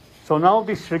So now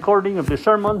this recording of the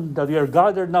sermon that we are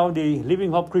gathered now in the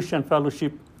Living Hope Christian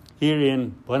Fellowship here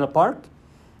in Buena Park.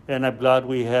 And I'm glad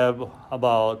we have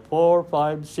about 4,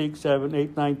 5, 6, 7,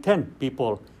 8, 9, 10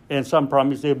 people. And some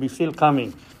promise they'll be still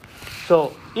coming.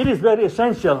 So it is very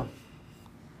essential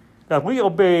that we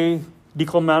obey the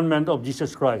commandment of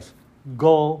Jesus Christ.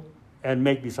 Go and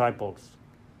make disciples.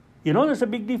 You know, there's a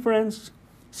big difference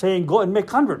saying go and make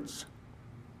converts.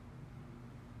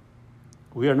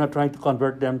 We are not trying to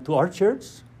convert them to our church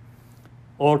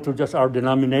or to just our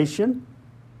denomination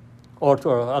or to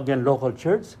our, again, local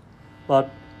church,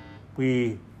 but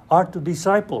we are to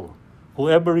disciple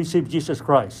whoever receives Jesus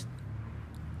Christ.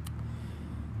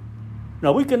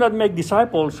 Now, we cannot make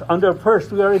disciples until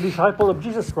first we are a disciple of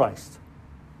Jesus Christ.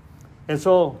 And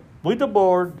so, with the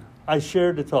board, I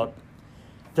shared the thought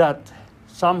that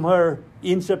somewhere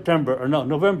in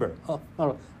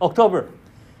October,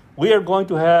 we are going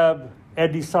to have a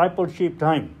discipleship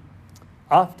time.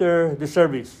 After the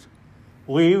service,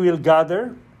 we will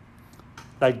gather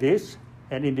like this,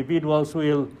 and individuals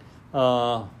will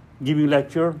give you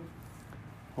lecture.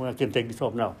 Well, I can take this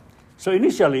off now. So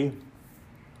initially,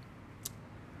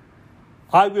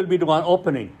 I will be the one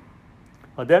opening.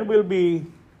 But then we'll be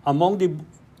among the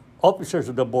officers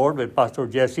of the board with Pastor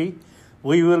Jesse.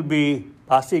 We will be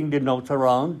passing the notes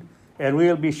around, and we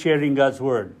will be sharing God's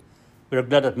word. We're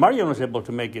glad that Mariam was able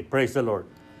to make it. Praise the Lord.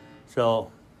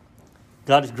 So,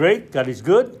 God is great. God is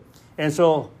good. And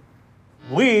so,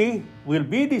 we will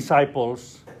be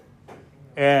disciples,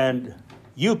 and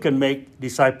you can make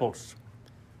disciples.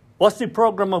 What's the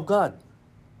program of God?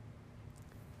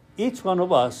 Each one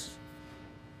of us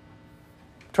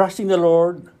trusting the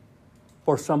Lord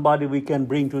for somebody we can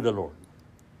bring to the Lord.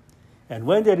 And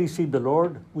when they receive the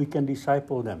Lord, we can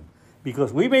disciple them.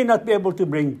 Because we may not be able to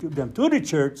bring them to the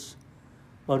church,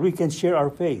 but we can share our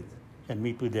faith and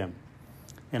meet with them.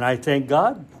 And I thank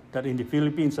God that in the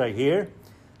Philippines I hear,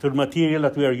 through the material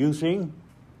that we are using,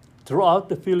 throughout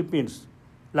the Philippines,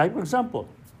 like for example,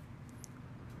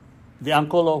 the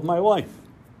uncle of my wife,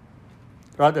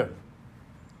 rather,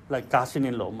 like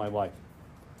cousin-in-law of my wife,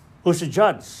 who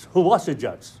was a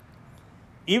judge.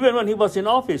 Even when he was in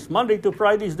office, Monday to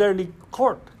Friday, he's there in the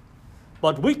court.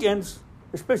 But weekends,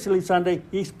 especially Sunday,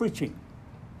 he's preaching.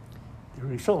 The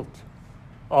result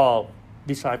of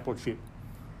discipleship.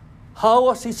 How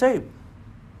was he saved?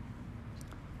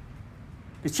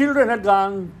 The children had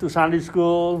gone to Sunday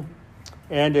school,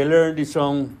 and they learned the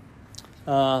song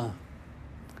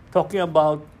talking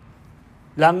about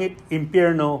Langit,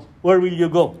 Impierno, where will you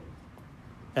go?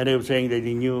 And they were saying that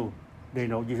they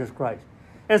know Jesus Christ.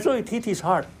 And so it hit his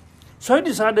heart. So he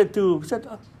decided to say,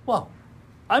 wow,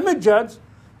 I'm a judge.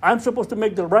 I'm supposed to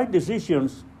make the right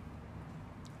decisions.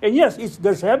 And yes,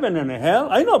 there's heaven and a hell.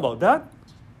 I know about that.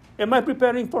 Am I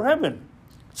preparing for heaven?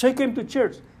 So he came to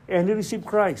church and he received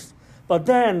Christ. But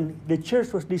then the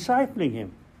church was discipling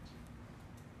him.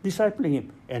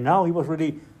 And now he was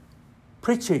really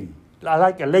preaching,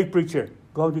 like a lay preacher,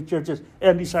 going to churches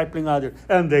and discipling others.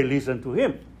 And they listened to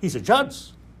him. He's a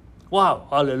judge. Wow,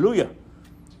 hallelujah.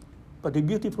 But the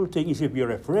beautiful thing is if you're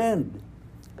a friend,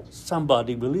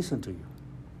 somebody will listen to you.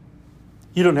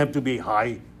 You don't have to be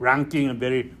high-ranking and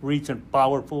very rich and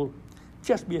powerful.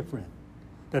 Just be a friend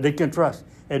that they can trust.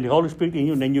 And the Holy Spirit in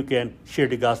you, and then you can share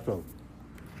the gospel.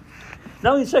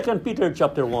 Now in 2 Peter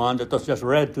chapter 1, that was just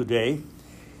read today,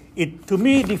 it to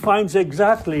me defines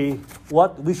exactly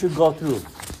what we should go through.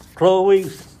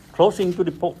 Closing to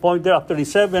the point there after the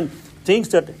 7 things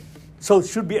that so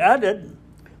should be added.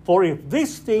 For if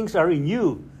these things are in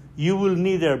you, you will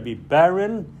neither be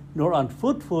barren nor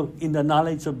unfruitful in the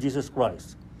knowledge of Jesus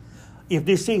Christ. If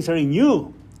these things are in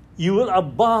you, you will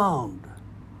abound.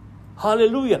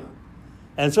 Hallelujah.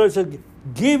 And so it's a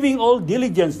giving all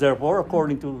diligence, therefore,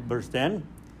 according to verse 10,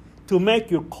 to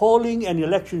make your calling and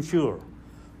election sure.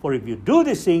 For if you do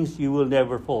these things, you will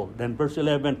never fall. Then verse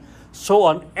 11, so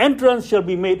an entrance shall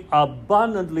be made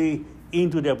abundantly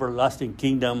into the everlasting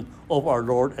kingdom of our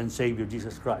Lord and Savior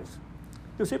Jesus Christ.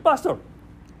 You say, Pastor,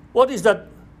 what is that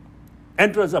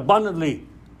entrance abundantly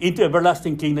into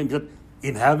everlasting kingdom? That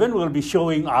in heaven we'll be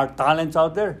showing our talents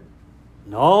out there?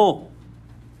 No.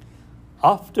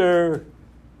 After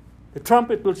the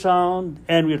trumpet will sound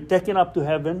and we're taken up to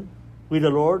heaven with the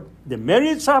Lord, the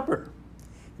marriage supper.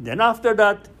 And then after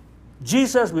that,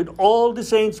 Jesus with all the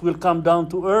saints will come down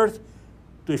to earth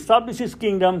to establish his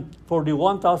kingdom for the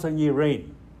 1,000-year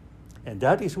reign. And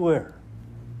that is where,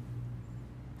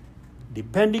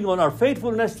 depending on our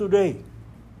faithfulness today,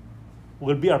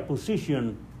 will be our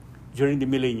position during the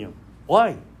millennium.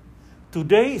 Why?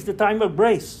 Today is the time of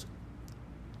grace.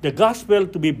 The gospel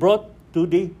to be brought to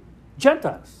the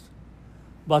Gentiles.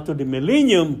 But to the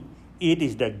millennium, it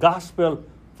is the gospel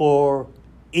for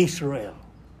Israel.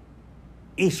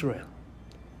 Israel.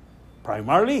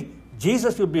 Primarily,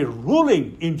 Jesus will be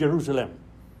ruling in Jerusalem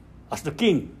as the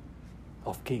King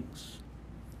of Kings.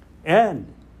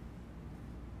 And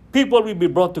people will be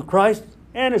brought to Christ,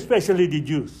 and especially the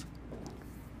Jews.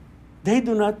 They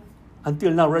do not,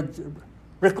 until now,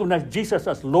 recognize Jesus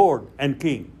as Lord and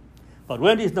King. But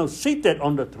when He is now seated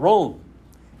on the throne,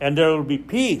 and there will be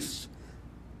peace,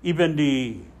 even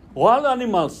the wild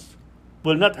animals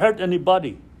will not hurt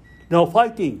anybody. No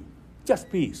fighting,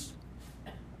 just peace.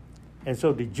 And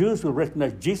so the Jews will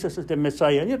recognize Jesus as the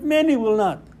Messiah, and yet many will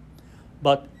not.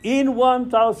 But in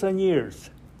 1,000 years,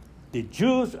 the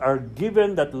Jews are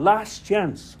given that last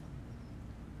chance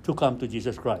to come to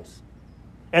Jesus Christ.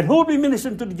 And who will be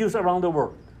ministering to the Jews around the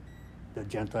world? The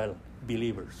Gentile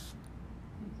believers.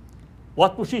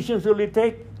 What positions will He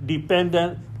take?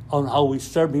 Dependent on how we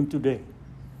serve Him today.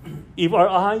 If our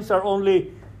eyes are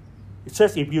only, it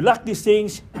says, if you lack these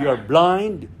things, you are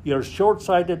blind, you are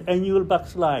short-sighted, and you will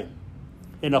backslide.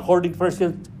 And according to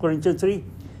 1 Corinthians 3,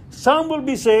 some will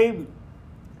be saved,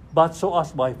 but so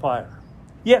as by fire.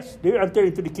 Yes, they enter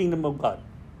into the kingdom of God.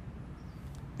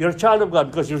 You're a child of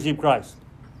God because you receive Christ.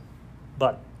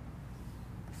 But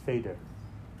stay there.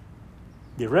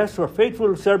 The rest who are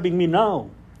faithful serving me now,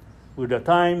 with the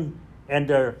time and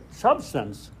their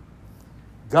substance,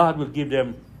 God will give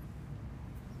them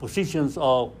positions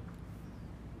of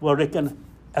where they can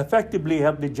effectively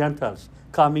help the Gentiles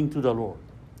coming to the Lord.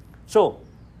 So,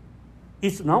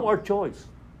 it's now our choice.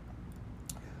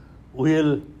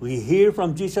 Will we hear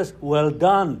from Jesus, "Well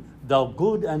done, thou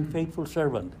good and faithful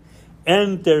servant.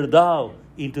 Enter thou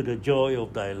into the joy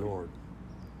of thy Lord."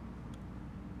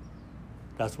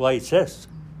 That's why it says,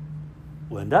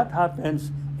 when that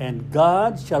happens, and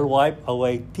God shall wipe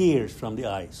away tears from the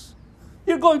eyes.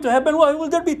 You're going to heaven, why will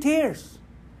there be tears?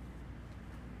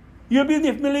 You'll be in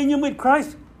the millennium with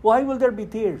Christ, why will there be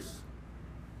tears?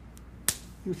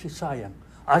 You say, sayang,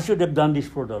 I should have done this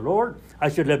for the Lord. I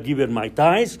should have given my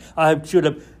tithes. I should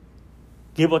have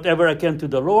given whatever I can to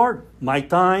the Lord, my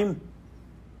time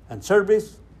and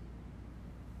service.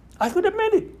 I could have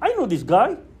made it. I know this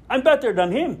guy. I'm better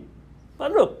than him.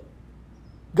 But look,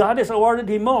 God has awarded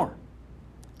him more.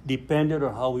 Depending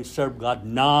on how we serve God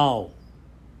now.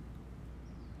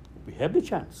 We have the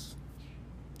chance.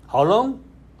 How long?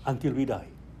 Until we die.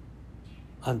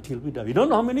 Until we die. We don't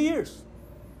know how many years.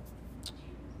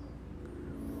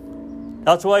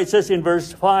 That's why it says in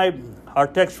verse 5, our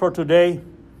text for today,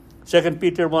 2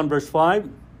 Peter 1 verse 5.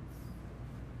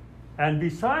 And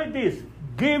beside this,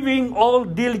 giving all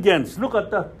diligence. Look at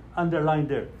that underline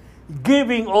there.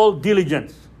 Giving all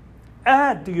diligence.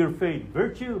 Add to your faith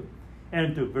virtue,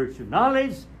 and to virtue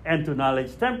knowledge, and to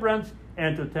knowledge temperance,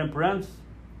 and to temperance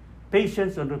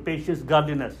patience, and to patience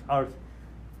godliness. Our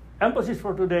emphasis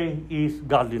for today is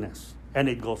godliness. And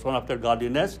it goes on after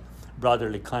godliness,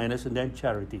 brotherly kindness, and then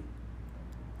charity.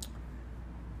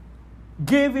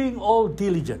 Giving all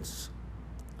diligence.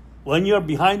 When you're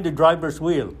behind the driver's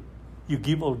wheel, you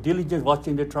give all diligence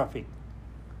watching the traffic.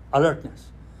 Alertness.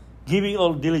 Giving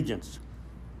all diligence.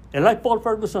 And like Paul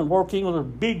Ferguson working on the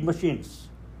big machines.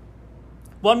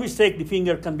 One mistake, the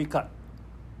finger can be cut.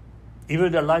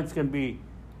 Even their lives can be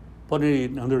put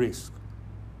under risk.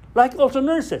 Like also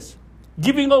nurses.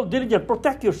 Giving all diligence,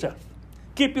 protect yourself.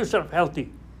 Keep yourself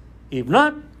healthy. If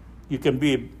not, you can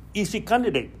be an easy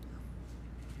candidate.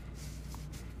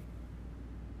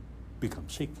 Become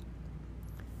sick.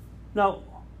 Now,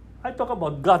 I talk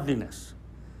about godliness.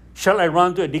 Shall I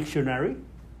run to a dictionary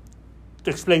to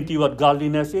explain to you what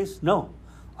godliness is? No.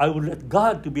 I will let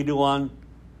God to be the one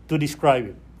to describe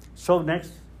it. So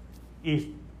next is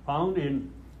found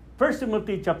in 1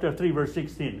 Timothy chapter 3, verse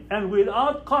 16. And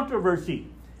without controversy,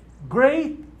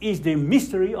 great is the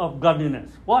mystery of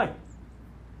godliness. Why?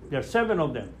 There are 6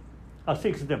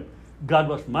 of them. God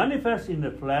was manifest in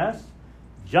the flesh,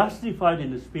 justified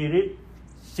in the spirit,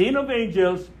 seen of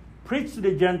angels, preached to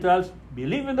the Gentiles,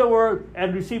 believe in the word,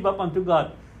 and receive up unto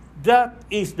God. That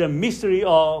is the mystery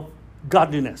of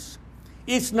godliness.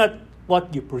 It's not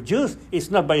what you produce.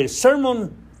 It's not by a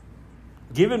sermon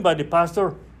given by the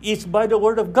pastor. It's by the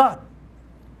word of God.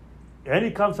 And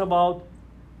it comes about,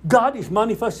 God is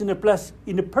manifest in the flesh,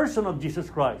 in the person of Jesus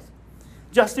Christ.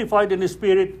 Justified in the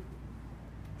spirit.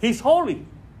 He's holy,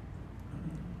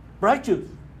 righteous,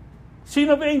 seen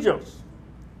of angels.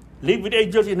 Lived with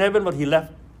angels in heaven, but he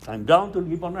left, came down to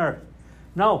live on earth.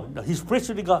 Now, he's preached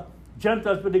to the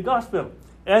Gentiles with the gospel.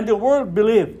 And the world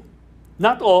believed.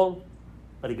 Not all,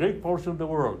 but a great portion of the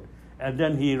world. And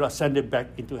then he ascended back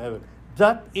into heaven.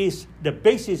 That is the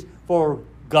basis for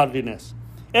godliness.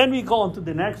 And we go on to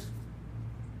the next.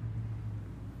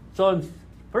 So in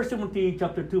 1 Timothy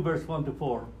chapter 2, verse 1 to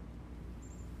 4,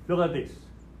 look at this.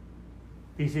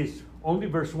 This is only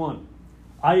verse 1.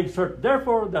 I exhort,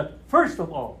 therefore, that first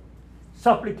of all,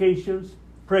 supplications,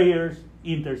 prayers,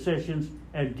 intercessions,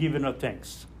 and giving of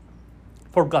thanks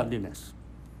for godliness.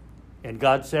 And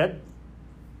God said,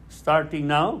 starting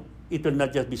now, it will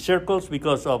not just be circles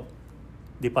because of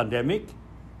the pandemic.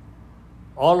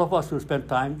 All of us will spend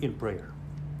time in prayer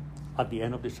at the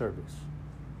end of the service,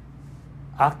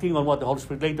 acting on what the Holy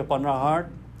Spirit laid upon our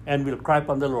heart, and we'll cry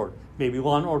upon the Lord. Maybe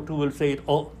one or two will say it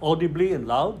audibly and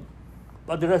loud,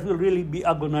 but the rest will really be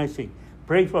agonizing.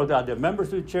 Pray for the other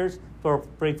members of the church,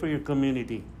 pray for your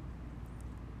community.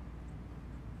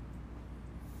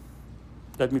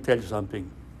 Let me tell you something.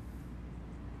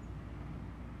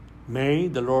 May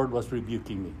the Lord was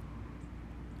rebuking me.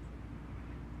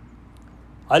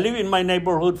 I live in my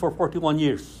neighborhood for 41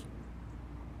 years.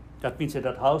 That means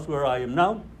that house where I am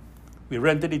now, we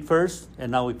rented it first,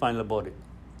 and now we finally bought it.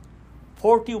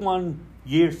 41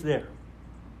 years there.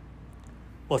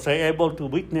 Was I able to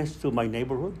witness to my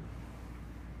neighborhood?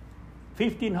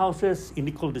 15 houses in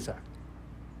the cul-de-sac.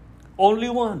 Only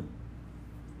one.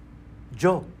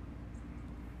 Joe.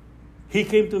 He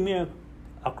came to me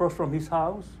across from his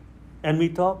house, and we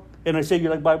talked. And I said, you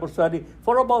like Bible study?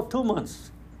 For about 2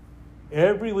 months.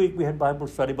 Every week we had Bible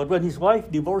study. But when his wife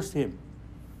divorced him,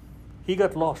 he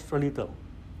got lost a little.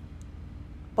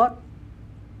 But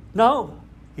now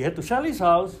he had to sell his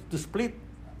house to split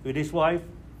with his wife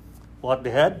what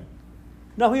they had.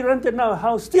 Now he rented now a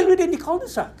house still within the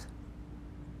cul-de-sac.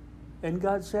 And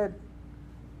God said,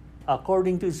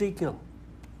 according to Ezekiel,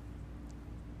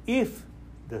 if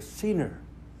the sinner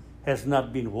has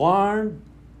not been warned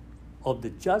of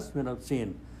the judgment of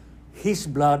sin, his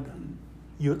blood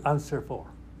you'll answer for.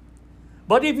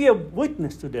 But if you have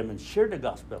witnessed to them and shared the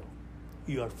gospel,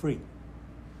 you are free.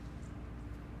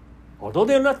 Although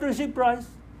they will not receive price,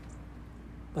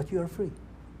 but you are free.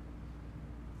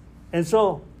 And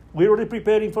so, we're already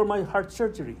preparing for my heart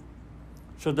surgery.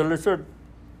 So the Lord said,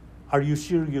 are you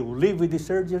sure you will live with the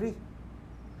surgery?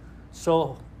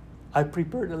 So, I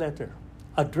prepared a letter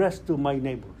addressed to my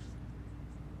neighbors.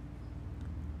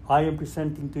 I am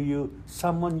presenting to you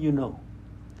someone you know,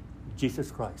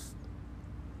 Jesus Christ.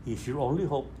 He is your only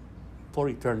hope for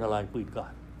eternal life with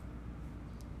God.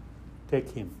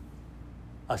 Take him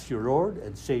as your Lord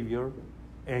and Savior,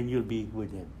 and you'll be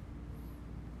with him.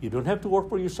 You don't have to work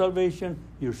for your salvation.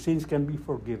 Your sins can be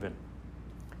forgiven.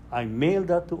 I mailed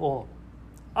that to all.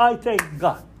 I thank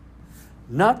God.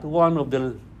 Not one of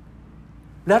the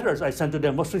letters I sent to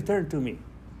them was returned to me.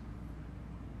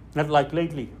 Not like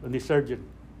lately when the surgeon.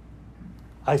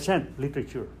 I sent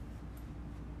literature.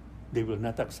 They will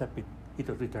not accept it. It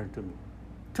was returned to me.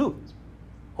 2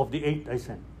 of the 8 I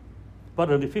sent.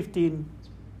 But on the 15,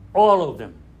 all of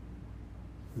them,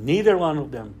 neither one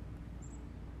of them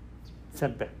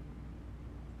sent back.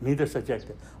 Neither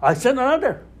subjected. I sent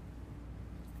another,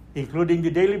 including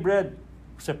the daily bread,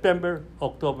 September,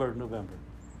 October, November.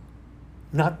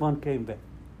 Not one came back.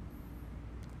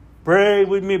 Pray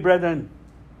with me, brethren.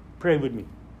 Pray with me.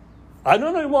 I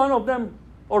don't know if one of them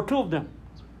or 2 of them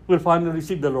will finally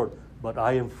receive the Lord, but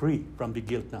I am free from the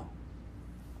guilt now.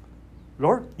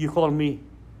 Lord, you call me,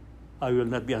 I will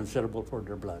not be answerable for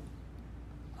their blood.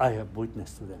 I have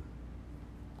witnessed to them.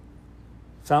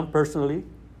 Some personally,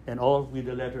 and all with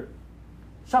a letter.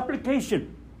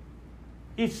 Supplication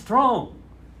is strong,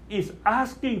 is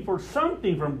asking for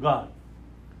something from God.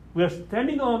 We are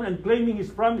standing on and claiming his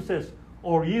promises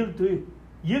or yielding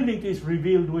to his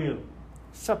revealed will.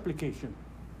 Supplication.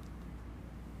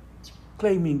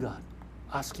 Claiming God,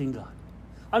 asking God.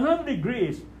 Another degree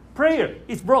is prayer.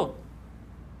 It's broad.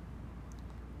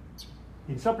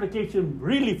 In supplication,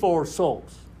 really for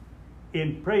souls.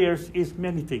 In prayers is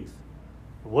many things.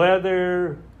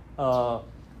 Whether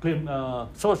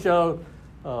social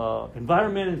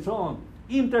environment and so on.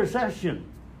 Intercession.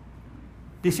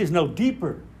 This is now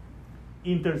deeper.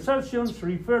 Intercessions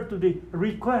refer to the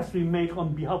requests we make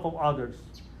on behalf of others.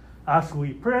 As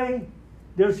we pray,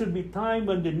 there should be time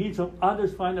when the needs of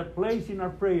others find a place in our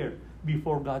prayer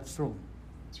before God's throne.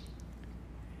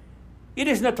 It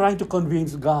is not trying to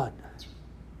convince God,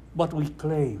 but we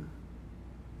claim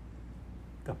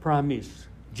the promise.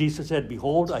 Jesus said,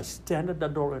 behold, I stand at the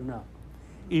door and knock.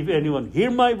 If anyone hear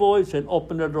my voice and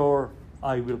open the door,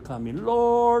 I will come in.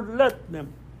 Lord, let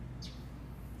them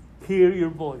hear your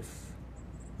voice.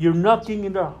 You're knocking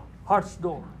in their heart's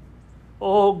door.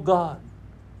 Oh God,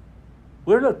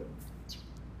 we're not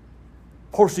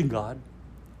forcing God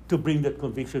to bring that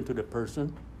conviction to the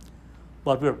person,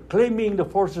 but we're claiming the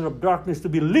forces of darkness to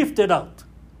be lifted out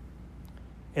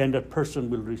and that person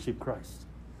will receive Christ.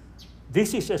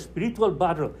 This is a spiritual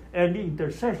battle, and the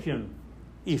intercession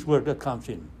is where that comes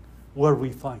in, where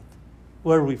we fight.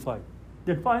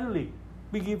 Then finally,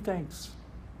 we give thanks.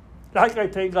 Like I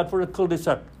thank God for the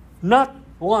cul-de-sac. Not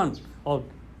one of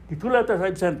the 2 letters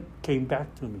I've sent came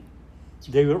back to me.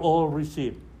 They were all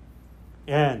received.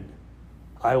 And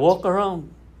I walk around.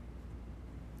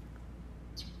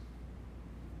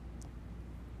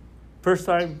 First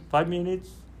time, 5 minutes.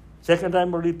 Second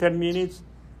time, only 10 minutes.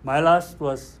 My last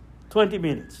was 20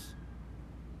 minutes.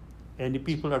 And the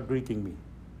people are greeting me.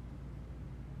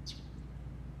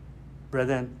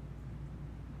 Brethren,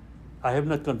 I have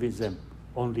not convinced them.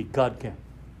 Only God can.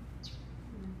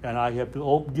 And I have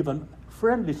to give a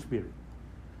friendly spirit.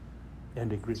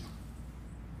 And they greet.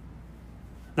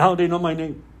 Now they know my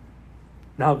name.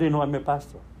 Now they know I'm a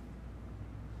pastor.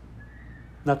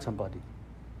 Not somebody.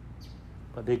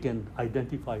 But they can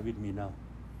identify with me now.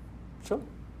 So,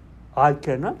 I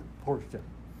cannot force them.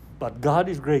 But God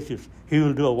is gracious. He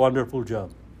will do a wonderful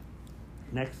job.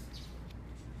 Next.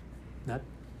 That.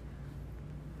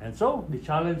 And so, the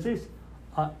challenge is,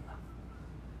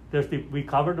 we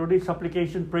covered already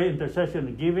supplication, prayer, intercession,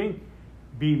 and giving.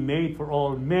 Be made for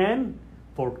all men,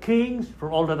 for kings,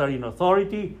 for all that are in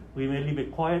authority. We may live a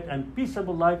quiet and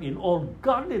peaceable life in all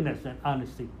godliness and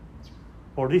honesty.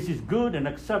 For this is good and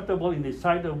acceptable in the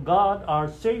sight of God, our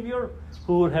Savior,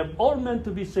 who will have all men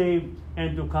to be saved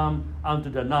and to come unto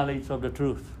the knowledge of the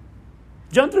truth.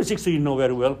 John 3:16 you know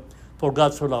very well. For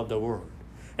God so loved the world.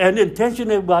 And the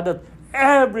intention of God that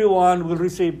everyone will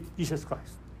receive Jesus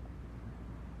Christ.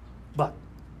 But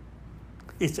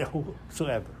it's a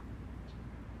whosoever.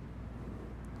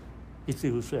 It's a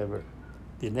whosoever.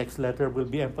 The next letter will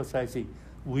be emphasizing,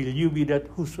 will you be that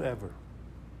whosoever?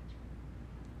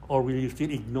 Or will you still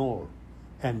ignore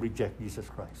and reject Jesus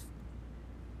Christ?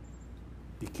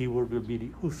 The key word will be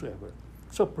the whosoever.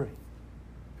 So pray.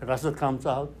 The result comes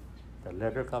out, the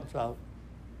letter comes out.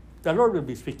 The Lord will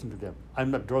be speaking to them.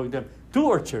 I'm not drawing them to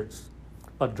our church,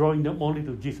 but drawing them only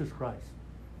to Jesus Christ.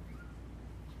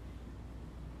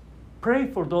 Pray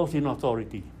for those in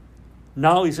authority.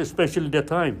 Now is especially the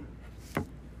time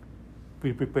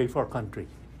we prepare for our country,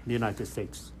 the United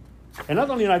States. And not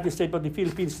only the United States, but the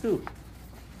Philippines too.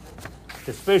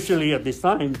 Especially at this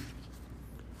time,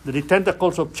 the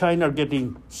tentacles of China are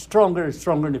getting stronger and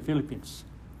stronger in the Philippines.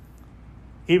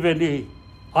 Even the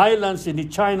islands in the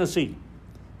China Sea,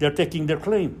 they're taking their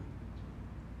claim.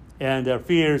 And there are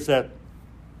fears that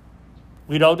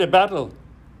without a battle,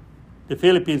 the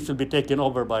Philippines will be taken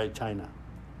over by China.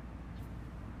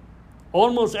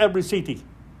 Almost every city.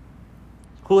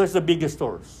 Who has the biggest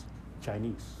stores?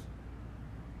 Chinese.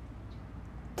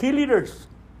 Key leaders?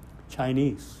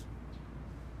 Chinese.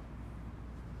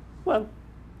 Well,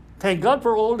 thank God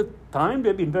for all the time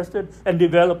they've invested and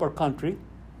developed our country.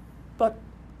 But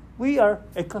we are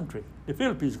a country, the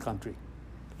Philippines country.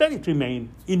 Let it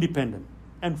remain independent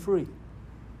and free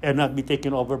and not be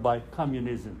taken over by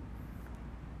communism.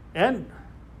 And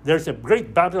there's a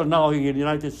great battle now in the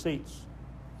United States.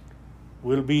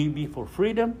 Will we be for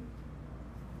freedom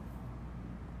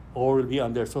or will we be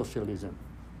under socialism?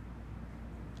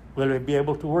 Will we be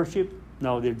able to worship?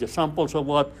 Now, they're just samples of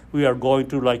what we are going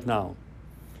through right now.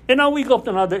 And now we go to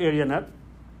another area, not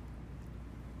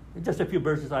just a few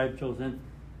verses I have chosen.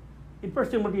 In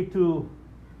 1 Timothy 2,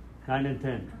 9 and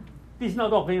 10. This is not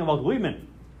talking about women.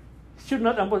 Should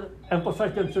not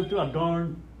emphasize themselves to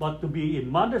adorn, but to be in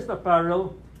modest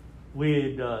apparel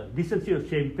with decency of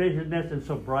shamefacedness and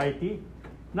sobriety,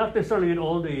 not necessarily with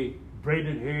all the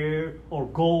braided hair or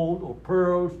gold or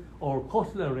pearls or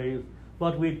costly arrays,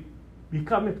 but with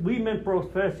becoming women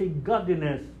professing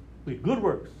godliness with good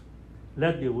works.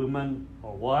 Let the women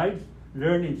or wives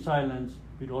learn in silence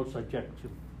with all subjection,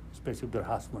 especially their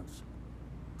husbands.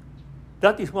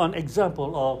 That is one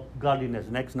example of godliness.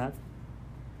 Next, not.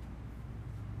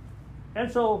 And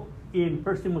so, in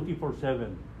 1 Timothy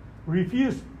 4:7,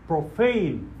 refuse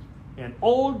profane and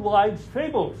old wives'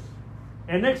 fables,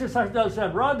 and exercise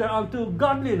thyself rather unto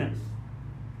godliness.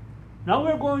 Now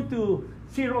we're going to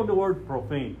zero on the word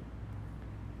profane.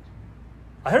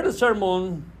 I heard a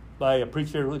sermon by a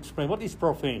preacher who explained what is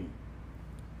profane.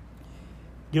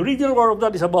 The original word of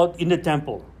that is about in the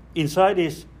temple. Inside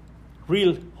is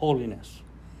real holiness.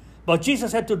 But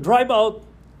Jesus had to drive out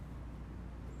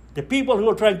the people who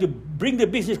were trying to bring the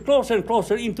business closer and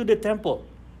closer into the temple.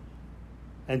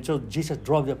 And so Jesus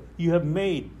drove them. You have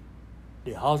made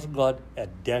the house of God a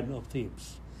den of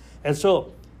thieves. And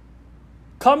so,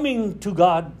 coming to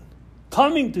God,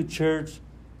 coming to church,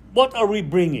 what are we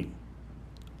bringing?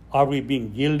 Are we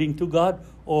being yielding to God?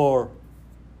 Or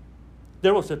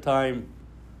there was a time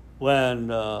when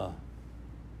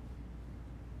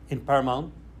in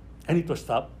Paramount, and it was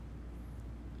stopped.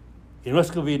 In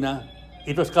West Covina,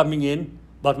 it was coming in,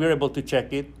 but we were able to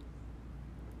check it.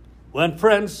 When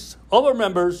friends, our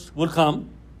members will come,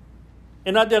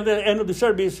 and at the end of the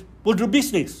service, we'll do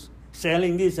business,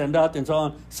 selling this and that and so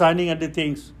on, signing other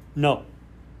things. No.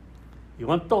 You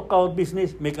want to talk about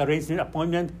business, make arrangement,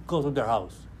 appointment, go to their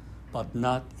house, but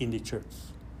not in the church.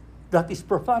 That is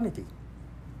profanity,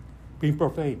 being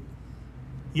profane.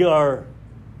 You are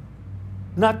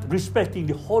not respecting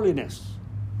the holiness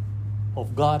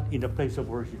of God in the place of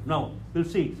worship. Now, we'll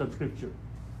see some scripture.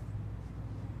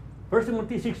 1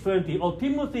 Timothy 6:20, O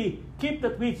Timothy, keep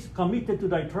that which committed to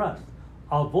thy trust,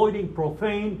 avoiding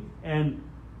profane and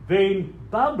vain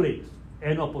babblings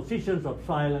and oppositions of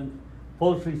silent,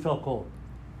 falsely so-called.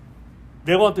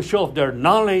 They want to show off their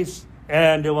knowledge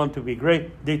and they want to be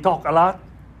great. They talk a lot.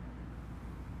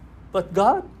 But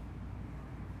God?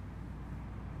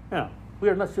 Yeah, we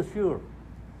are not so sure.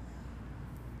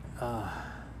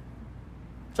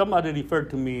 Somebody referred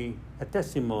to me a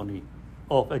testimony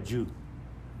of a Jew.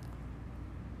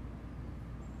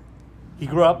 He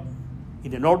grew up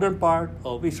in the northern part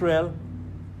of Israel,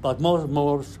 but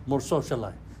more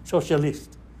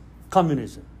socialist,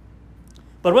 communism.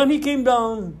 But when he came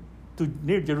down to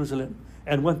near Jerusalem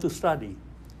and went to study,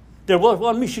 there was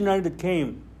one missionary that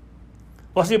came.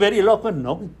 Was he very eloquent?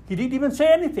 No, he didn't even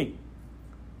say anything.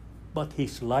 But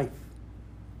his life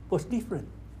was different.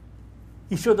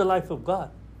 He showed the life of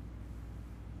God.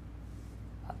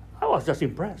 I was just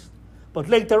impressed. But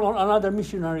later on, another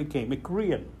missionary came, a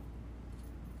Korean.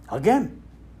 Again,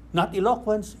 not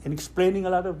eloquence and explaining a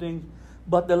lot of things,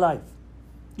 but the life.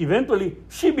 Eventually,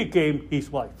 she became his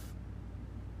wife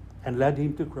and led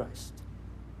him to Christ.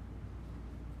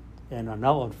 And are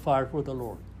now on fire for the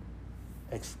Lord,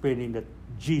 explaining that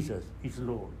Jesus is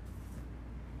Lord.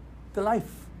 The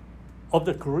life of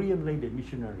the Korean lady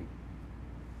missionary.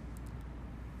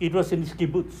 It was in his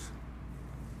kibbutz,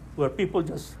 where people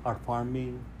just are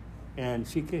farming, and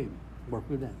she came, work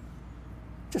with them.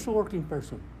 Just a working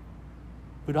person,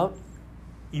 without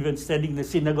even studying the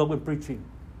synagogue and preaching.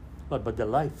 But the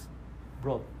life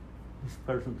brought this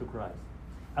person to Christ.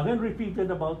 Again repeated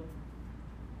about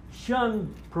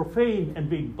shun profane and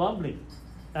being bubbling,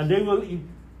 and they will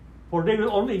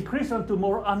only increase unto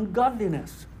more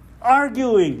ungodliness,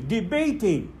 arguing,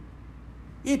 debating.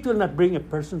 It will not bring a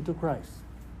person to Christ.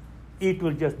 It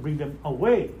will just bring them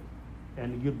away,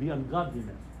 and you'll be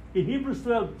ungodliness. In Hebrews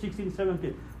 12, 16,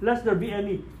 17, lest there be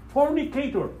any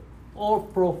fornicator or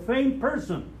profane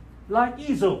person like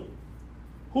Esau,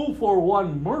 who for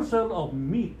one morsel of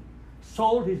meat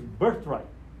sold his birthright.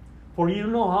 For you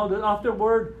know how that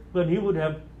afterward, when he would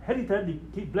have inherited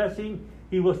the blessing,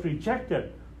 he was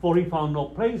rejected, for he found no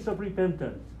place of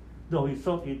repentance, though he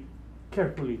sought it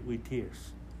carefully with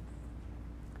tears.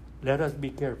 Let us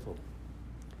be careful.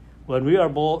 When we are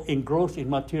more engrossed in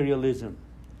materialism,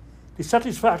 the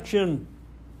satisfaction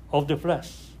of the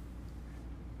flesh,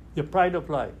 the pride of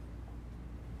life,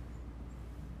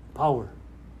 power,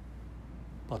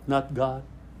 but not God.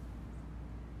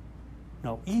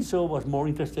 Now, Esau was more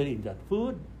interested in that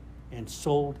food and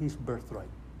sold his birthright.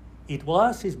 It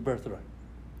was his birthright.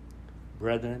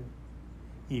 Brethren,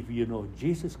 if you know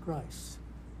Jesus Christ,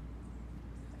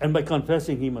 and by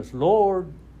confessing him as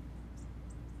Lord,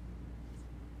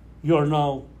 you are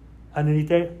now an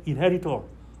inheritor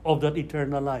of that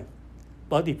eternal life.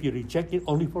 But if you reject it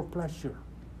only for pleasure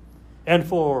and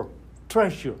for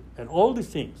treasure and all these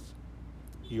things,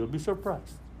 you'll be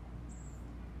surprised.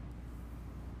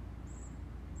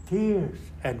 Tears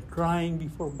and crying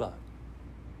before God.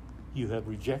 You have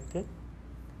rejected,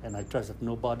 and I trust that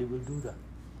nobody will do that.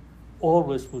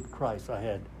 Always put Christ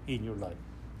ahead in your life.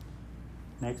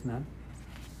 Next, Nan.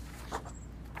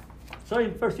 So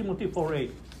in 1 Timothy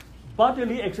 4:8,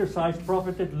 bodily exercise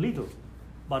profited little,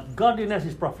 but godliness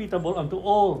is profitable unto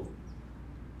all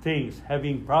things,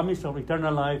 having promise of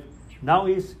eternal life, now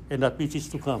is, and that which is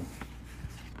to come.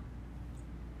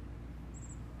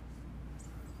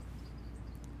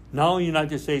 Now in the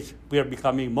United States, we are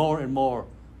becoming more and more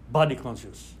body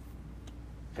conscious.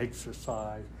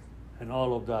 Exercise and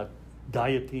all of that,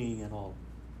 dieting and all,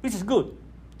 which is good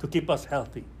to keep us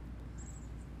healthy.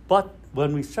 But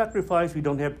when we sacrifice, we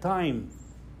don't have time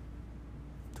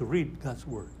to read God's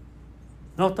Word.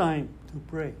 No time to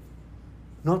pray.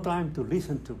 No time to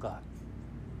listen to God.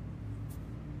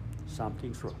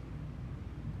 Something's wrong.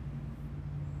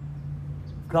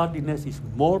 Godliness is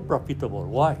more profitable.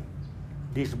 Why?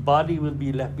 This body will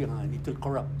be left behind. It will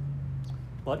corrupt.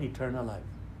 But eternal life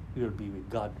will be with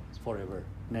God forever.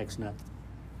 Next, Nat.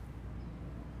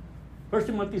 1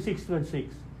 Timothy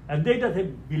 6:26. And they that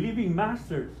have believing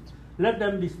masters, let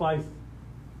them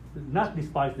not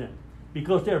despise them,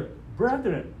 because they are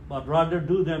brethren, but rather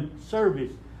do them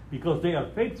service, because they are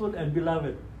faithful and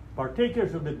beloved,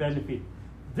 partakers of the benefit.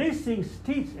 These things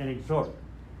teach and exhort.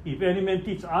 If any man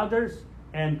teach others,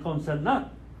 and consent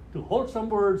not to wholesome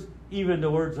words, even the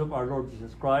words of our Lord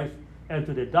Jesus Christ, and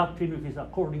to the doctrine which is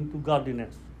according to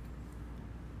godliness.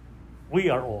 We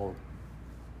are all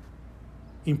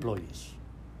employees.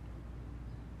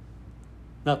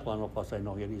 Not one of us I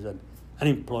know here is an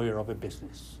employer of a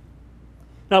business.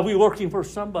 Now, we're working for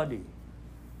somebody.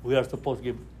 We are supposed to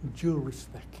give due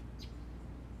respect.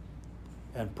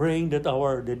 And praying that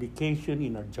our dedication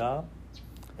in our job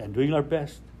and doing our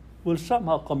best will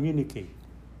somehow communicate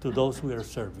to those we are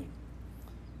serving.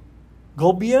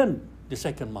 Go beyond the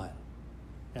second mile.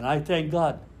 And I thank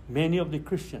God, many of the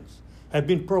Christians have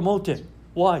been promoted.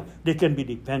 Why? They can be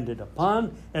depended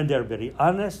upon, and they're very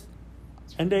honest,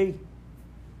 and they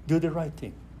do the right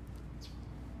thing.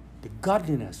 The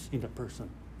godliness in the person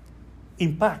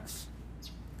impacts.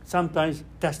 Sometimes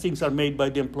testings are made by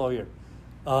the employer.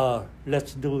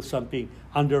 Let's do something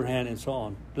underhand and so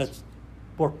on. Let's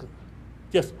work.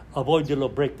 Just avoid the law,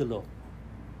 break the law.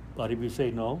 But if you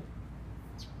say no,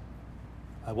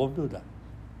 I won't do that.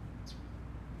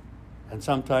 And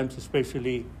sometimes,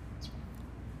 especially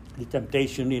the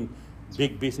temptation in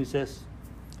big businesses,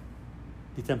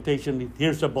 the temptation is,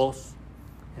 here's a boss,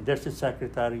 and there's a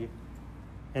secretary,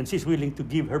 and she's willing to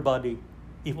give her body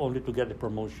if only to get a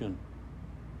promotion,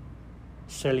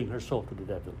 selling her soul to the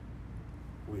devil.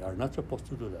 We are not supposed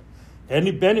to do that.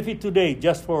 Any benefit today,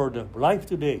 just for the life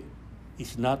today,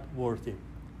 is not worth it.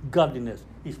 Godliness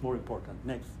is more important.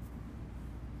 Next.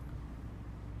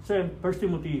 1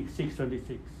 Timothy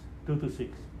 6:26, 2-6.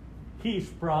 He is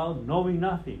proud, knowing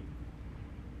nothing.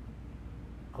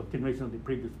 Continuation of the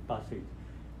previous passage.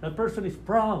 That person is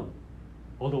proud,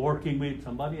 although working with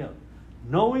somebody else,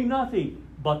 knowing nothing,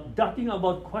 but doting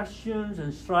about questions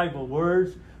and strife of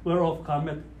words, whereof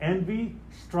cometh envy,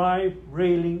 strife,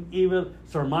 railing, evil,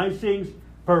 surmisings,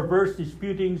 perverse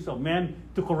disputings of men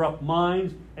to corrupt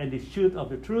minds, and dispute of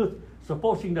the truth,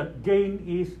 supposing that gain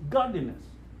is godliness.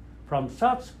 From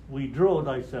such withdraw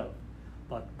thyself.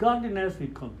 But godliness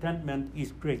with contentment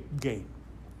is great gain.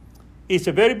 It's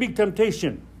a very big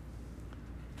temptation,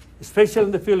 especially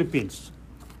in the Philippines.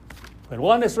 When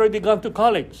one has already gone to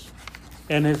college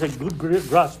and has a good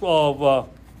grasp of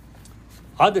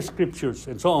other scriptures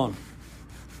and so on,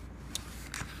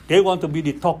 they want to be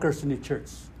the talkers in the church,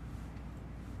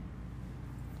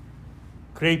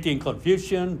 creating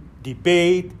confusion,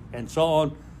 debate, and so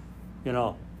on. You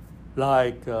know,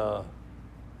 like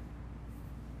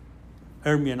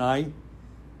Hermie and I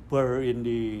were in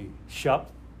the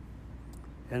shop,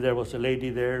 and there was a lady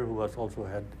there who was also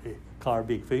had a car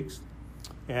being fixed.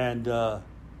 And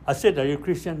I said, "Are you a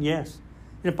Christian?" "Yes."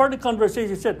 In part of the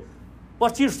conversation, she said,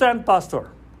 "What's your stand,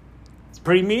 Pastor?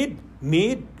 Pre-mid,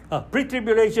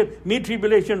 pre-tribulation,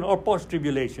 mid-tribulation, or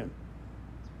post-tribulation?"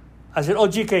 I said,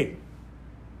 "OGK."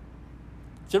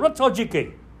 She said, "What's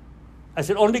OGK?" I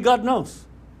said, "Only God knows."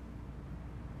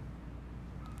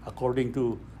 According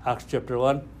to Acts chapter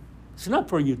 1, it's not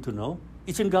for you to know.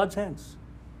 It's in God's hands.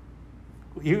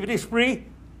 If it is pre,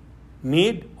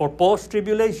 mid, or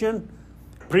post-tribulation,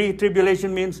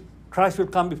 pre-tribulation means Christ will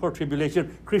come before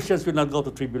tribulation. Christians will not go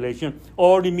to tribulation.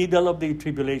 Or the middle of the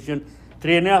tribulation.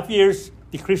 3.5 years,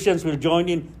 the Christians will join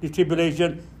in the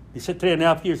tribulation. They said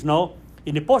 3.5 years, no.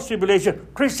 In the post-tribulation,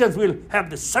 Christians will have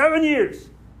the 7 years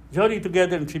joining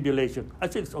together in tribulation. I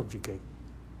said it's OGK.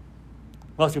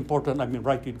 Most important, I'm in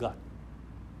right with God.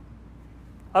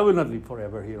 I will not live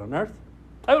forever here on earth.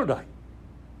 I will die.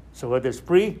 So whether it's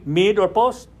pre, mid, or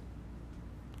post,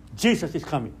 Jesus is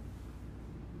coming.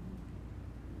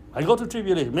 I go to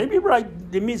tribulation. Maybe right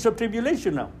in the midst of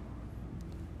tribulation now.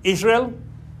 Israel,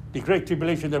 the great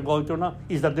tribulation they're going through now,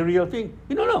 is that the real thing?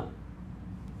 We don't know.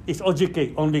 It's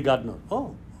OGK, only God knows.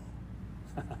 Oh.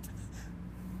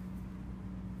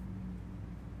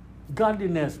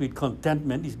 Godliness with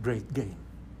contentment is great gain.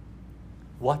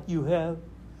 What you have,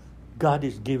 God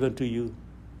is given to you.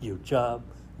 Your job,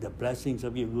 the blessings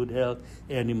of your good health,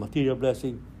 any material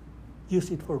blessing, use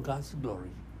it for God's glory.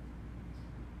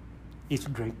 It's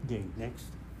great gain. Next.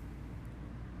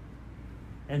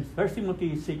 And 1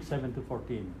 Timothy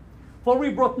 6:7-14. For we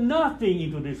brought nothing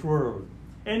into this world,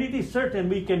 and it is certain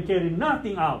we can carry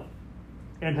nothing out.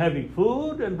 And having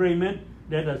food and raiment,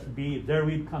 let us be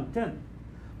therewith content.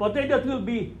 But they that will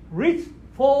be rich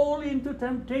fall into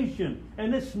temptation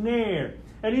and a snare,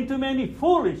 and into many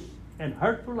foolish and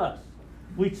hurtful lusts,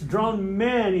 which drown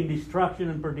men in destruction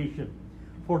and perdition.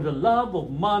 For the love of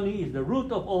money is the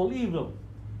root of all evil,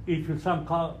 it should some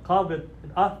covet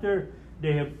after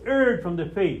they have erred from the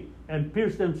faith and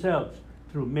pierced themselves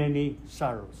through many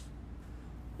sorrows.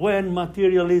 When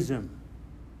materialism,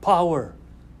 power,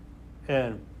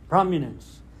 and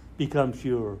prominence becomes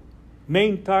your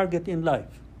main target in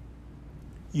life,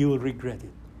 you will regret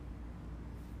it.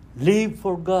 Live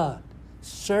for God.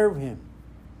 Serve Him.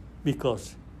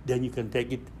 Because then you can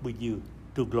take it with you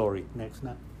to glory. Next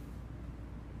now.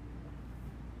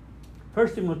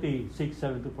 1 Timothy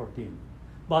 6:7-14.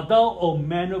 But thou, O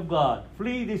man of God,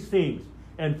 flee these things,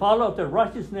 and follow after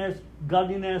righteousness,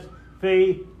 godliness,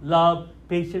 faith, love,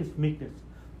 patience, meekness.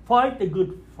 Fight the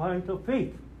good fight of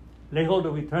faith. Lay hold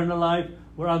of eternal life,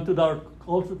 whereunto thou art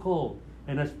also called,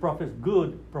 and hast professed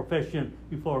good profession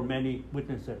before many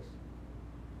witnesses.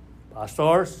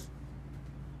 Pastors,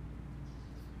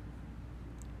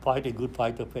 fight a good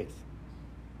fight of faith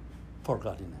for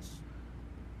godliness.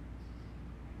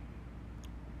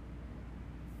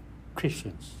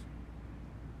 Christians.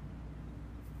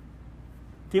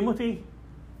 Timothy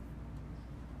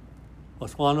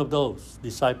was one of those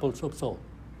disciples of Saul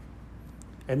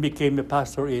and became a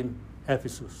pastor in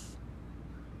Ephesus.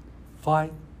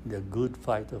 Fight the good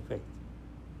fight of faith.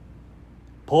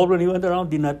 Paul, when he went around,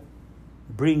 did not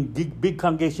bring big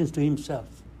congregations to himself.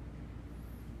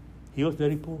 He was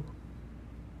very poor.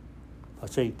 I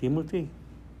say, Timothy,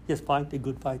 just fight the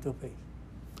good fight of faith.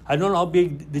 I don't know how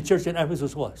big the church in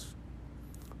Ephesus was,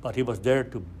 but he was there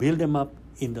to build them up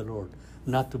in the Lord,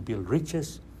 not to build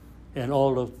riches and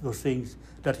all of those things,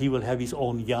 that he will have his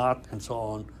own yacht and so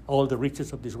on, all the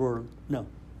riches of this world. No.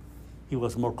 He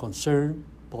was more concerned,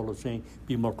 Paul was saying,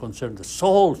 be more concerned, the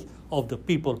souls of the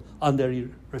people under your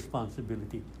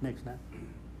responsibility. Next now.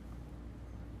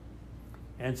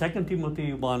 And 2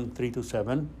 Timothy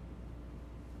 1:3-7.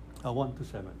 1-7.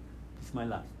 This is my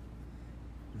last.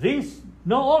 This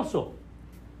know also,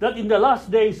 that in the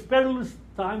last days perilous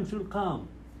times will come.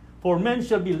 For men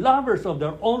shall be lovers of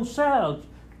their own selves,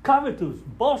 covetous,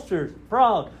 boasters,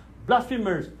 proud,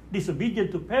 blasphemers,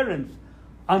 disobedient to parents,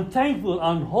 unthankful,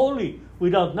 unholy,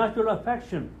 without natural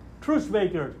affection,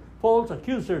 truce-breakers, false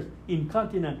accusers,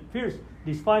 incontinent, fierce,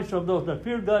 despisers of those that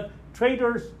fear God,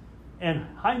 traitors, and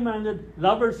high-minded,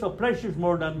 lovers of pleasures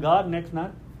more than God. Next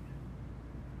not.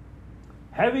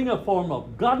 Having a form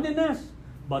of godliness,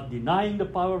 but denying the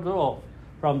power thereof.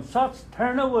 From such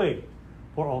turn away.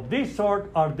 For of this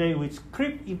sort are they which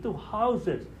creep into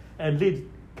houses and lead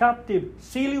captive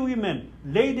silly women,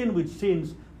 laden with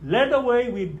sins, led away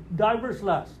with divers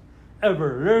lusts,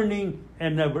 ever learning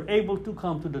and never able to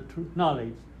come to the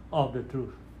knowledge of the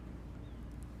truth.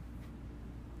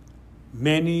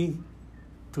 Many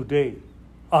today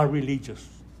are religious,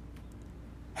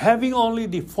 having only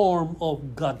the form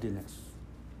of godliness.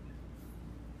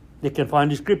 They can find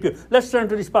the scripture. Let's turn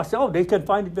to this passage. Oh, they can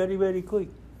find it very, very quick.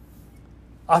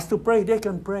 As to pray, they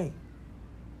can pray.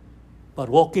 But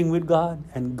walking with God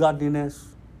and godliness,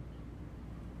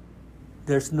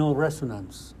 there's no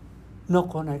resonance, no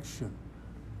connection,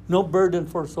 no burden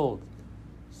for souls.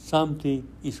 Something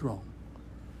is wrong.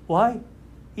 Why?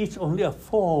 It's only a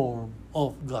form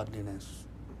of godliness.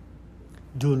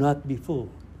 Do not be fooled.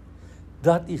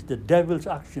 That is the devil's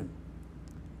action.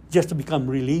 Just to become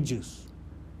religious,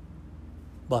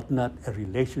 but not a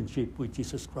relationship with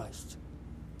Jesus Christ.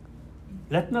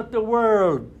 Let not the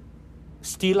world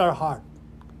steal our heart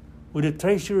with the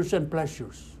treasures and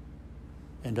pleasures.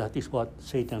 And that is what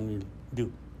Satan will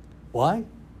do. Why?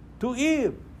 To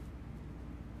Eve.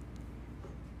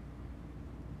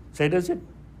 Satan said,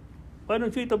 why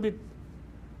don't you eat of the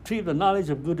tree of the knowledge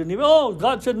of good and evil? Oh,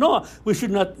 God said, no, we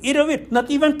should not eat of it, not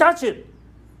even touch it.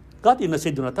 God did not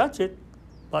say do not touch it,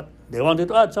 but they wanted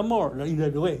to add some more.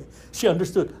 Either way, she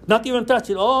understood. Not even touch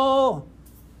it. Oh,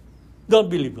 don't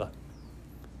believe God.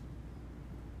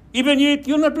 Even you eat,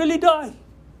 you'll not really die.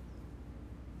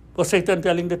 Was Satan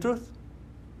telling the truth?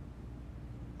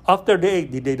 After they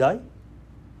ate, did they die?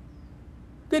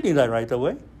 They didn't die right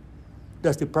away.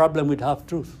 That's the problem with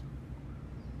half-truth.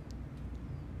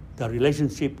 The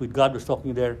relationship with God was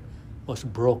talking there was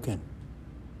broken.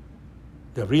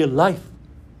 The real life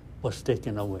was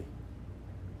taken away.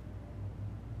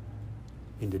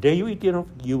 In the day you eat thereof,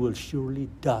 you will surely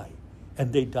die.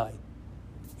 And they died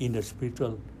in the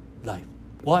spiritual life.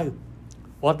 Why?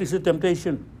 What is the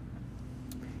temptation?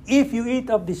 If you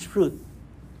eat of this fruit,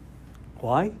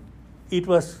 why? It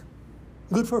was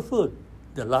good for food,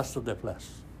 the lust of the flesh.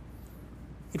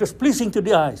 It was pleasing to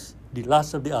the eyes, the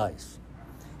lust of the eyes.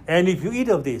 And if you eat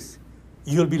of this,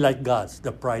 you'll be like gods,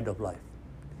 the pride of life.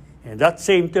 And that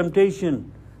same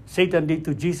temptation Satan did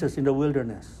to Jesus in the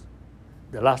wilderness.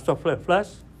 The lust of the flesh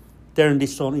turned the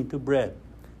stone into bread.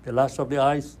 The lust of the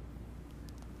eyes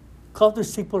call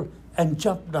these people and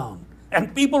jump down.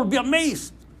 And people will be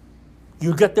amazed.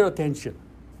 You get their attention.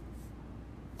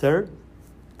 Third,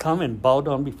 come and bow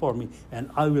down before me, and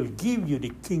I will give you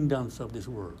the kingdoms of this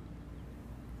world.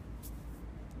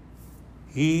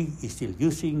 He is still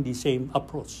using the same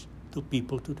approach to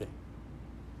people today.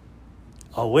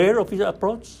 Aware of his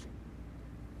approach,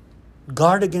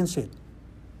 guard against it.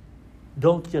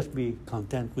 Don't just be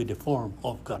content with the form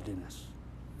of godliness.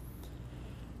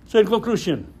 So in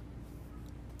conclusion,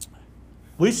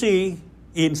 we see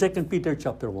in 2 Peter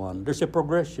chapter 1, there's a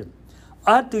progression.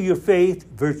 Add to your faith,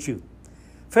 virtue.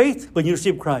 Faith, when you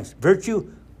receive Christ.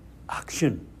 Virtue,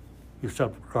 action. You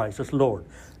serve Christ as Lord.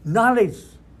 Knowledge,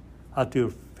 add to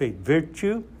your faith,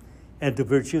 virtue. And to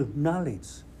virtue, knowledge.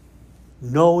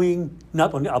 Knowing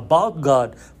not only about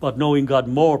God, but knowing God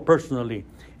more personally.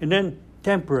 And then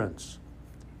temperance.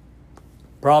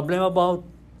 Problem about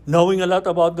knowing a lot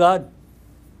about God,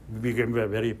 we become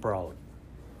very proud.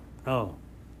 No,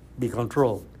 be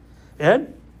controlled.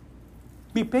 And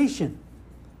be patient.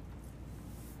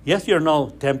 Yes, you're now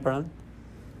temperate,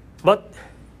 but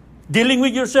dealing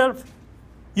with yourself,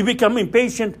 you become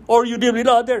impatient or you deal with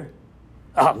others.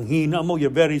 Ang hina mo,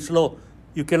 you're very slow.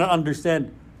 You cannot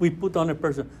understand. We put on a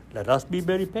person. Let us be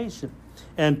very patient.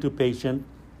 And to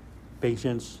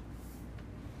patience,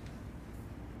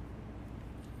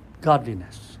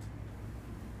 godliness.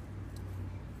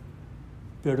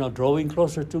 We are now drawing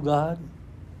closer to God.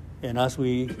 And as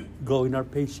we grow in our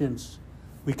patience,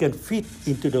 we can fit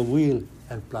into the will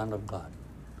and plan of God.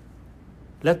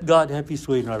 Let God have His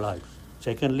way in our lives.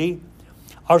 Secondly,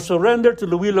 our surrender to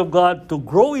the will of God to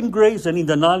grow in grace and in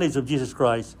the knowledge of Jesus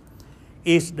Christ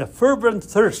is the fervent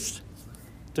thirst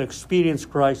to experience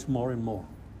Christ more and more.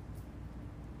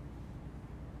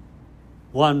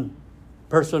 One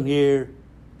person here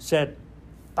said,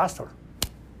 Pastor,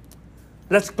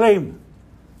 let's claim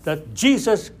that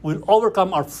Jesus will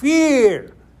overcome our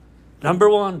fear. Number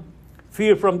one,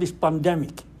 fear from this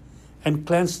pandemic and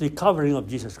cleanse the covering of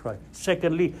Jesus Christ.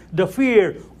 Secondly, the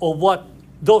fear of what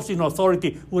those in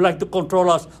authority would like to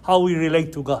control us, how we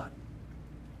relate to God.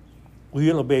 We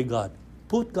will obey God.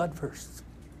 Put God first.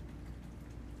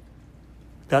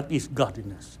 That is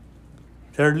godliness.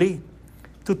 Thirdly,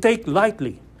 to take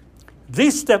lightly.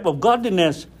 This step of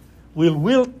godliness will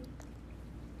wilt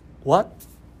what?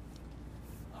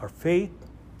 Our faith,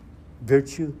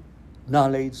 virtue,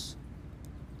 knowledge,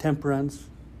 temperance,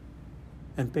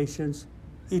 and patience.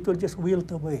 It will just wilt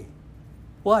away.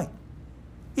 Why?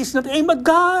 It's not aimed at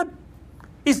God.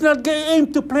 It's not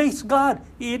aimed to praise God.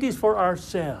 It is for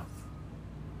ourselves.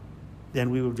 Then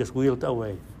we will just wilt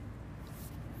away.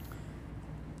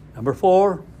 Number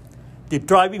 4, the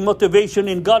driving motivation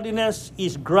in godliness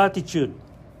is gratitude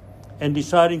and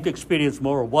desiring to experience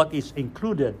more of what is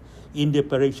included in the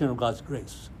operation of God's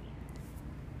grace.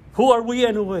 Who are we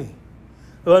anyway?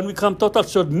 When we come total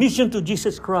submission to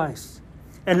Jesus Christ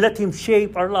and let Him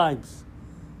shape our lives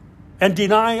and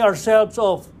deny ourselves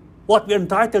of what we're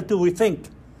entitled to, we think,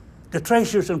 the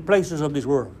treasures and places of this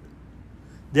world,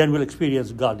 then we'll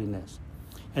experience godliness.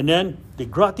 And then the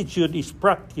gratitude is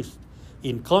practiced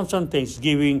in constant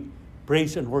thanksgiving,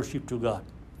 praise, and worship to God.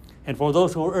 And for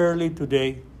those who are early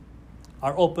today,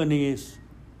 our opening is,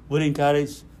 we'll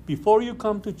encourage, before you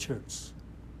come to church,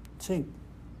 think,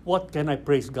 what can I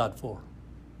praise God for?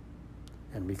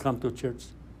 And we come to church,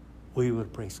 we will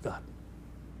praise God.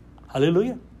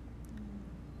 Hallelujah.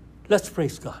 Let's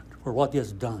praise God for what He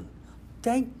has done.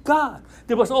 Thank God.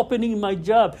 There was opening in my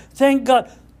job. Thank God.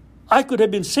 I could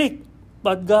have been sick,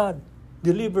 but God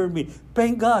delivered me.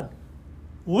 Thank God.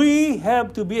 We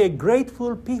have to be a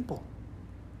grateful people.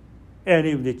 And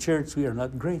in the church, we are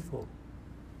not grateful.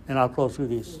 And I'll close with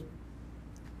this.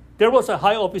 There was a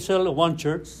high official of one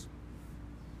church,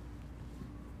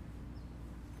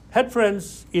 had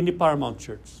friends in the Paramount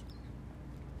Church.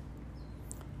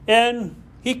 And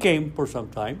he came for some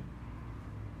time.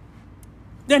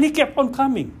 Then he kept on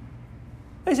coming.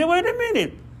 I said, wait a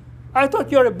minute. I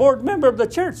thought you're a board member of the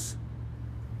church.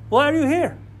 Why are you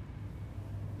here?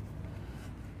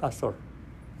 Pastor,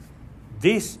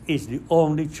 this is the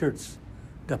only church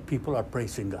that people are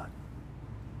praising God.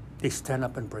 They stand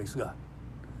up and praise God.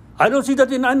 I don't see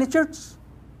that in any church.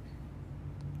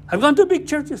 I've gone to big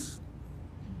churches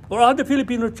or other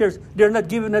Filipino churches. They're not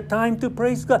given a time to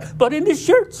praise God. But in this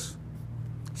church,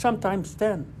 sometimes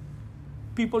 10.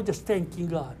 People just thanking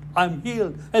God. I'm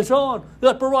healed. And so on.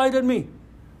 God provided me.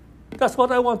 That's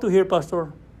what I want to hear,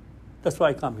 Pastor. That's why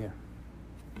I come here.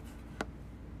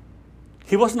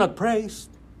 He was not praised,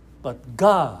 but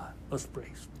God was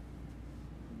praised.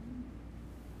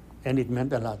 And it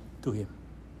meant a lot to him.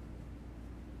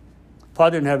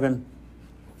 Father in heaven,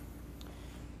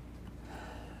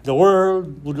 The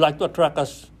world would like to attract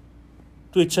us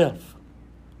to itself.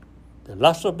 The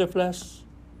lust of the flesh,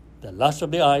 the lust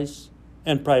of the eyes,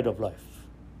 and pride of life.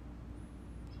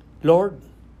 Lord,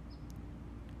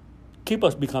 keep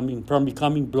us from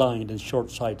becoming blind and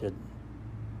short-sighted,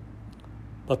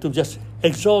 but to just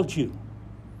exalt you.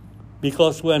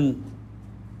 Because when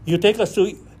you take us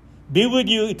to be with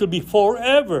you, it will be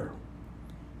forever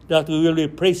that we will be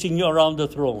praising you around the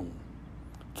throne.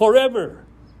 Forever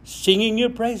singing your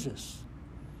praises.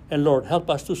 And Lord, help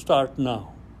us to start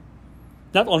now.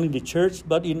 Not only in the church,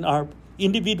 but in our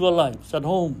individual lives at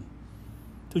home.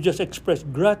 To just express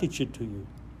gratitude to you.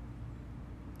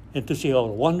 And to see how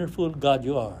wonderful God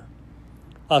you are.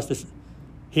 As the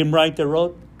hymn writer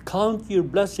wrote, count your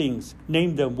blessings,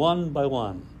 name them one by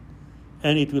one,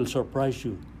 and it will surprise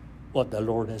you what the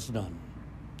Lord has done.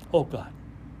 Oh God,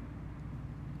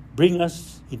 bring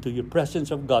us into your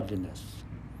presence of godliness.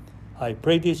 I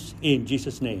pray this in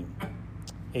Jesus' name.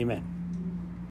 Amen.